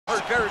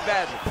very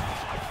badly.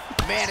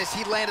 Man, as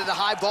he landed a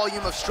high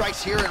volume of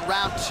strikes here in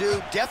round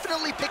 2,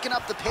 definitely picking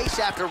up the pace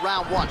after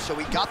round 1. So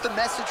he got the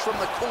message from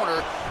the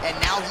corner, and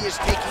now he is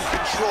taking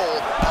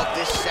control of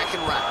this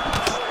second round.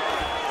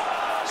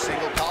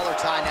 Single collar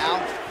tie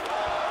now.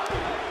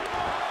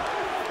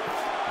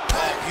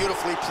 Oh,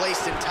 beautifully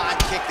placed and timed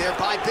kick there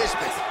by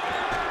Bismuth.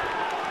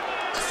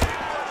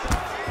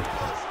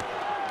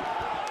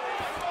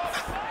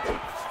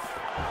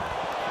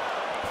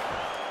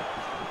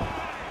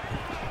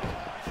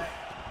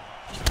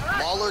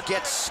 Lawler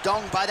gets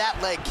stung by that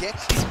leg kick.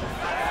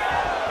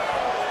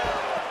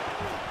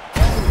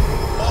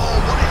 Oh,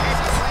 what a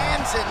hit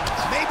lands, and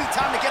maybe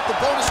time to get the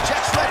bonus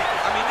checks ready.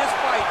 I mean, this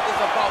fight is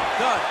about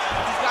done.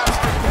 He's got to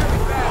play very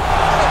bad.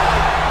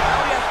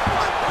 Now he has to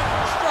find one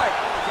more strike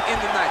to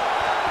end the night.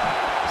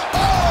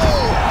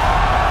 Oh!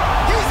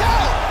 He's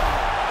out!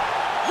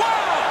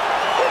 Wow!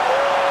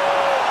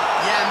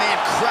 Yeah, man,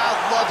 crowd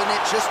loving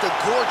it. Just a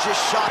gorgeous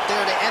shot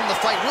there to end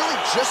the fight. Really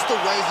just the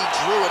way he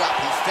drew it up.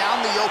 He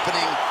found the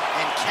opening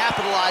and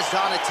capitalized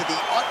on it to the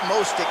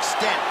utmost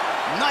extent.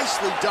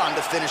 Nicely done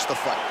to finish the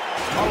fight.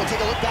 All right, we'll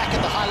take a look back at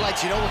the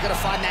highlights. You know we're going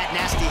to find that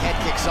nasty head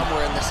kick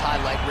somewhere in this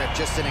highlight rip.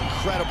 Just an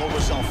incredible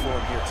result for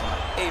him here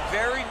tonight. A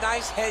very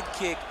nice head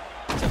kick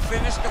to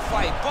finish the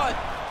fight, but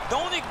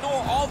don't ignore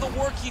all the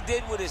work he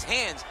did with his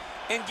hands,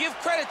 and give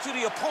credit to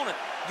the opponent.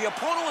 The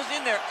opponent was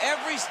in there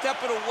every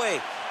step of the way,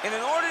 and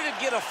in order to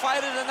get a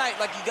fight of the night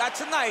like you got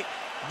tonight,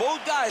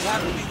 both guys have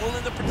to be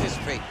willing to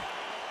participate.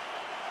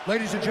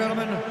 Ladies and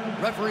gentlemen,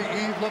 referee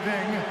Yves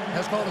Leving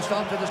has called a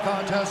stop to this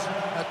contest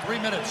at 3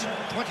 minutes,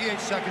 28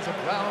 seconds of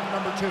round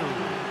number 2.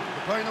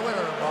 Declaring the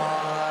winner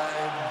by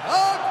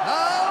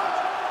knockout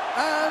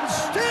and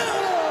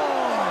still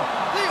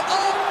the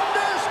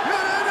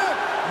undisputed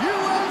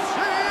UFC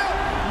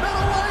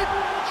middleweight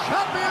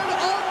champion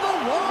of the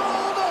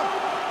world,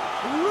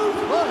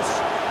 Ruthless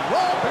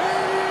Robbie.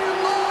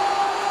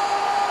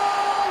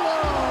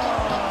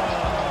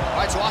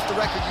 So off the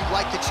record, you'd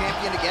like the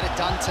champion to get it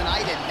done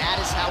tonight, and that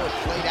is how it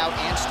played out,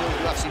 and still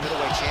UFC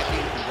middleweight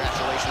champion.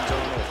 Congratulations,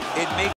 Owen. It makes